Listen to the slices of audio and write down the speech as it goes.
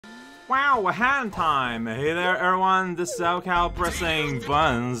Wow, hand time! Hey there, everyone. This is Cow pressing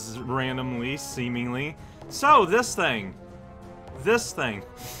buttons randomly, seemingly. So, this thing.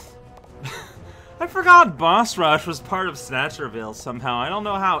 I forgot Boss Rush was part of Snatcherville somehow. I don't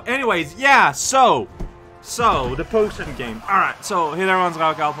know how. Anyways, yeah, so the potion game. Alright, so hey there, everyone's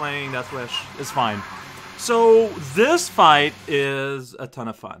Cow playing Death Wish. It's fine. So, this fight is a ton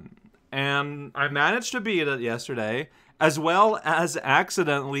of fun. And I managed to beat it yesterday, as well as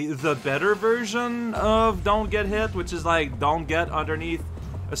accidentally the better version of Don't Get Hit, which is like, don't get underneath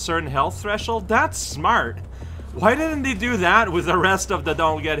a certain health threshold. That's smart. Why didn't they do that with the rest of the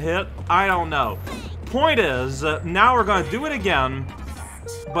Don't Get Hit? I don't know. Point is, now we're gonna do it again,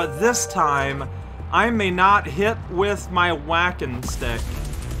 but this time, I may not hit with my whacking stick.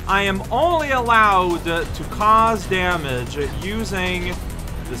 I am only allowed to cause damage using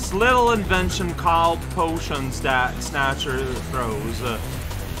this little invention called potions that Snatcher throws.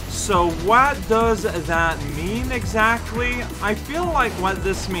 So what does that mean exactly? I feel like what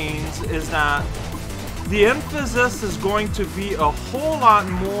this means is that the emphasis is going to be a whole lot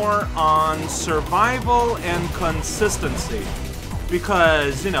more on survival and consistency.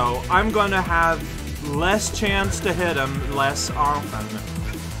 Because, you know, I'm gonna have less chance to hit him less often.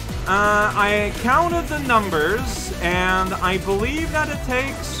 I counted the numbers, and I believe that it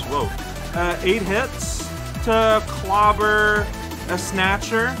takes, 8 hits to clobber a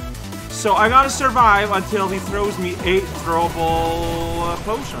Snatcher. So I gotta survive until he throws me 8 throwable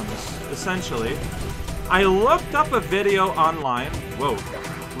potions, essentially. I looked up a video online. Whoa,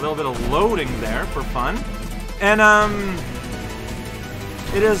 a little bit of loading there for fun. And,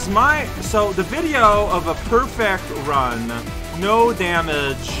 it is so the video of a perfect run, no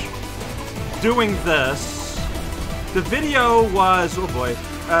damage, doing this. The video was, oh boy,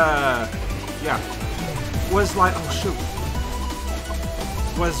 was like, oh shoot.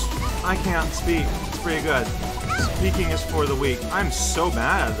 I can't speak, it's pretty good. Speaking is for the weak. I'm so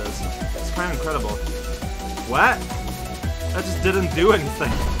bad at this. It's kind of incredible. What? That just didn't do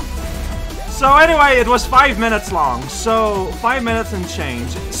anything. So anyway, it was 5 minutes long. So, 5 minutes and change.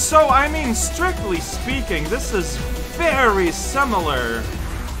 So, I mean, strictly speaking, this is very similar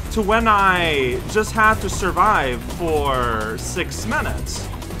to when I just had to survive for 6 minutes.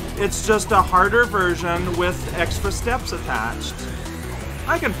 It's just a harder version with extra steps attached.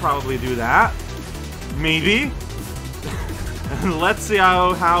 I can probably do that. Maybe. Let's see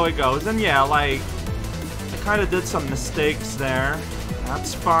how it goes. And yeah, like, I kind of did some mistakes there.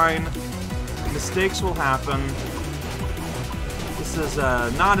 That's fine. Mistakes will happen. This is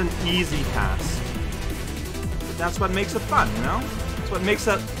not an easy task. But that's what makes it fun, you know? That's what makes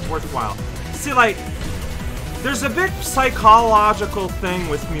it worthwhile. See, like, there's a big psychological thing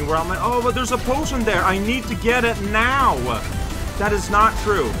with me where I'm like, oh, but there's a potion there. I need to get it now. That is not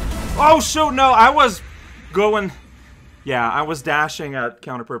true. Oh, shoot, no, I was going... Yeah, I was dashing at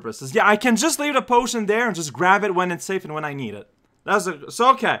counter purposes. Yeah, I can just leave the potion there and just grab it when it's safe and when I need it. So,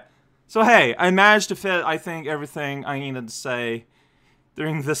 okay. So, hey, I managed to fit, I think, everything I needed to say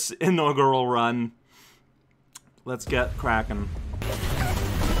during this inaugural run. Let's get cracking.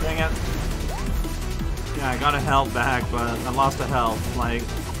 Dang it. Yeah, I got a health back, but I lost a health. Like...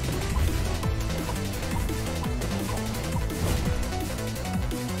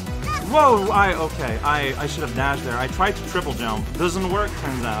 Whoa, okay, I should have dashed there. I tried to triple jump. Doesn't work,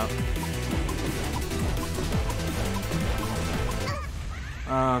 turns out.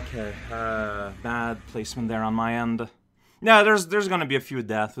 Okay, bad placement there on my end. Yeah, there's gonna be a few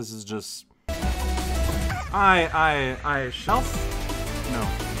deaths. This is just... Shelf? No.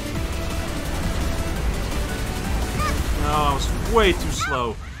 No, I was way too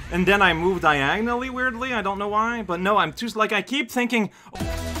slow. And then I moved diagonally, weirdly. I don't know why, but no, I'm too... Like, I keep thinking...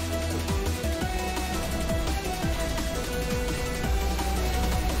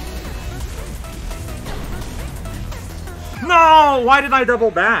 No! Why did I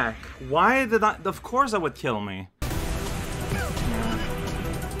double back? Why did I... Of course that would kill me.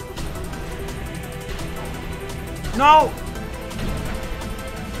 No!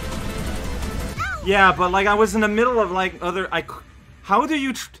 Yeah, but like I was in the middle of like other... How do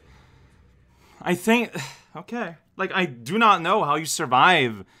you... I think... Okay. Like I do not know how you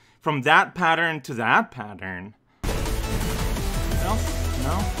survive from that pattern to that pattern. No?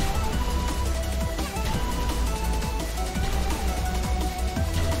 No?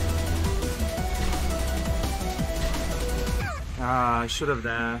 I should have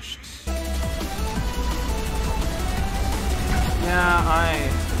dashed. Yeah, I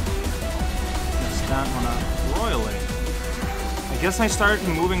messed that one up royally. I guess I started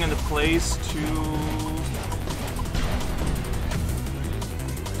moving into place to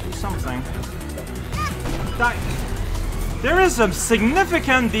do something. There is a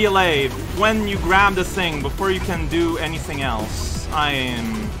significant delay when you grab the thing before you can do anything else. I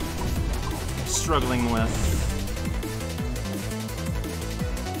am struggling with.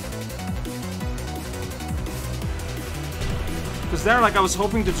 Because there, like, I was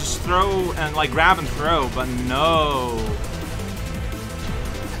hoping to just throw and, like, grab and throw, but no.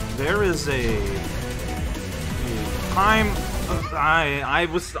 There is a time.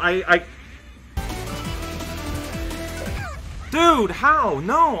 Dude, how?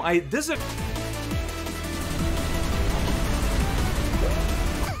 No,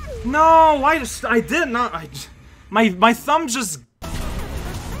 No, I did not. My thumb just.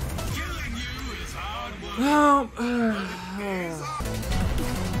 No.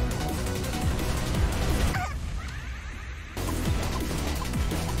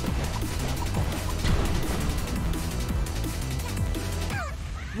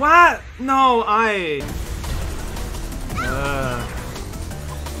 What? No,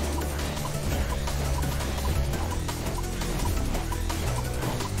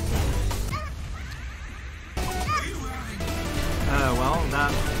 well,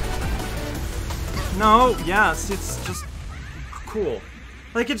 that... No, yes, it's just... cool.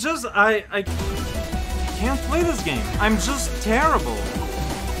 Like, it just... I can't play this game. I'm just terrible.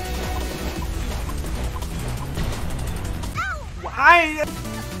 Why?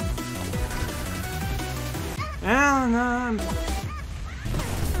 And,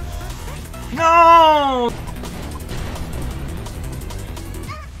 no!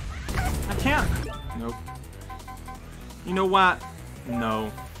 I can't. Nope. You know what?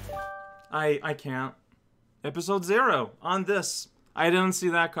 No. I can't. Episode 0 on this. I didn't see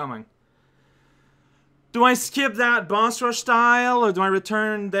that coming. Do I skip that boss rush style or do I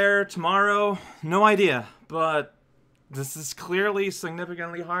return there tomorrow? No idea. But this is clearly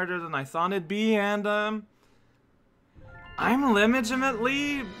significantly harder than I thought it'd be, and I'm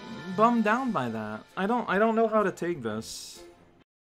legitimately bummed down by that. I don't know how to take this.